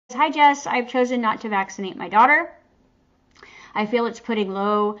Hi Jess, I've chosen not to vaccinate my daughter. I feel it's putting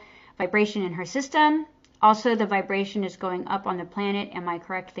low vibration in her system. Also, the vibration is going up on the planet. Am I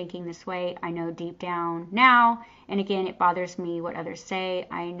correct thinking this way? I know deep down now. And again, it bothers me what others say.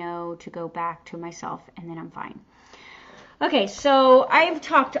 I know to go back to myself and then I'm fine. Okay, so I've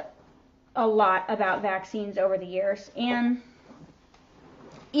talked a lot about vaccines over the years. And,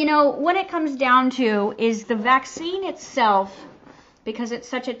 you know, what it comes down to is the vaccine itself, because it's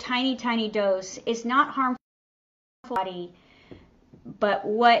such a tiny, tiny dose, is not harmful to the body. But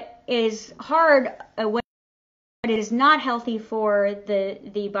what is hard, what is not healthy for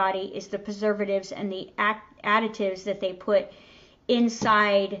the body is the preservatives and the additives that they put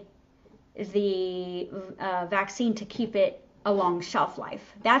inside the vaccine to keep it a long shelf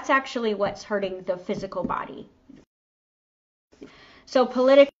life. That's actually what's hurting the physical body. So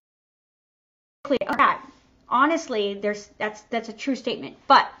politically, honestly, that's a true statement.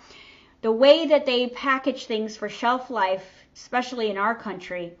 But the way that they package things for shelf life, especially in our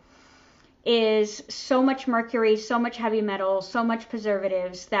country, is so much mercury, so much heavy metal, so much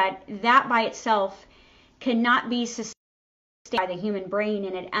preservatives that by itself cannot be sustained by the human brain,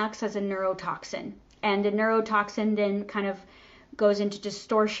 and it acts as a neurotoxin. And the neurotoxin then kind of goes into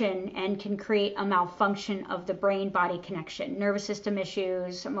distortion and can create a malfunction of the brain-body connection, nervous system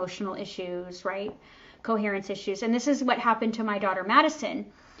issues, emotional issues, right? Coherence issues. And this is what happened to my daughter Madison.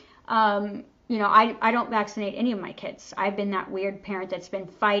 You know, I don't vaccinate any of my kids. I've been that weird parent that's been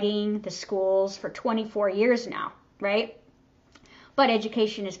fighting the schools for 24 years now, right? But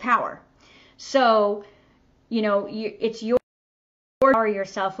education is power. So, you know, it's your power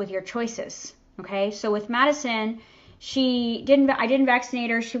yourself with your choices, okay? So with Madison, I didn't vaccinate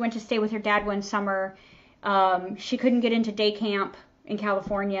her. She went to stay with her dad one summer. She couldn't get into day camp in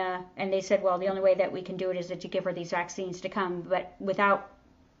California, and they said, well, the only way that we can do it is to give her these vaccines to come. But without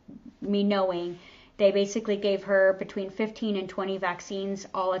me knowing, they basically gave her between 15 and 20 vaccines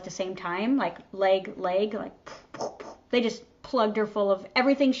all at the same time, like leg, like they just plugged her full of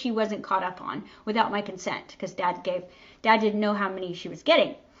everything she wasn't caught up on without my consent, because dad didn't know how many she was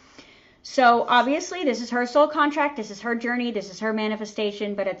getting. So obviously this is her soul contract, this is her journey, this is her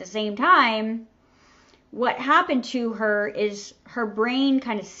manifestation, but at the same time, what happened to her is her brain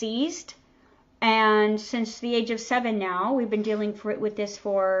kind of seized. And since the age of 7 now, we've been dealing with this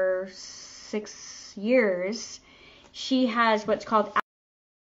for 6 years, she has what's called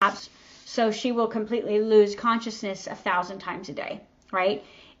apps. So she will completely lose consciousness 1,000 times a day, right?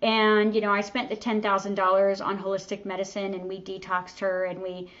 And, you know, I spent the $10,000 on holistic medicine, and we detoxed her, and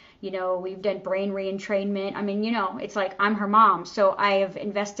we've done brain reentrainment. I mean, you know, it's like I'm her mom. So I have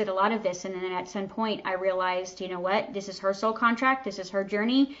invested a lot of this. And then at some point I realized, you know what, this is her soul contract. This is her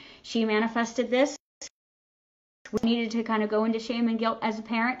journey. She manifested this. We needed to kind of go into shame and guilt as a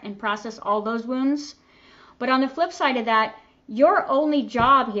parent and process all those wounds. But on the flip side of that, your only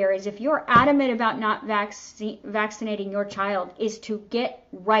job here is, if you're adamant about not vaccinating your child, is to get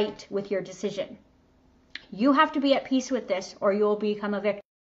right with your decision. You have to be at peace with this, or you'll become a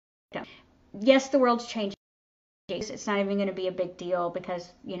victim. Yes, the world's changing. It's not even going to be a big deal,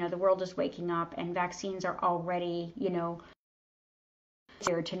 because, you know, the world is waking up, and vaccines are already, you know,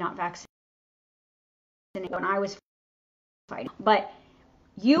 easier to not vaccinate when I was fighting. But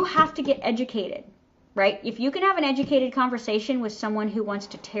you have to get educated, right? If you can have an educated conversation with someone who wants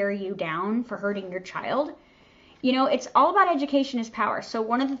to tear you down for hurting your child, you know, it's all about education is power. So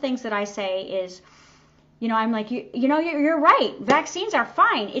one of the things that I say is, you know, I'm like, you're right. Vaccines are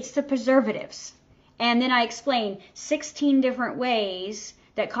fine. It's the preservatives. And then I explain 16 different ways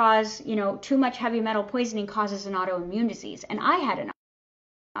that cause, you know, too much heavy metal poisoning causes an autoimmune disease. And I had an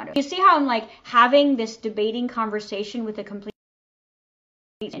autoimmune. You see how I'm like having this debating conversation with a complete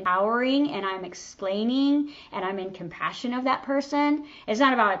empowering, and I'm explaining, and I'm in compassion of that person. It's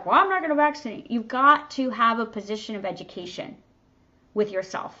not about like, well, I'm not going to vaccinate. You've got to have a position of education with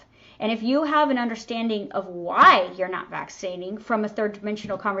yourself. And if you have an understanding of why you're not vaccinating from a third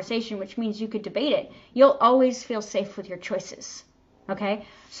dimensional conversation, which means you could debate it, you'll always feel safe with your choices. Okay?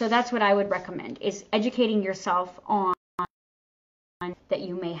 So that's what I would recommend, is educating yourself on that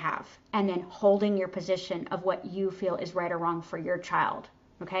you may have, and then holding your position of what you feel is right or wrong for your child.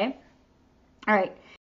 Okay? All right.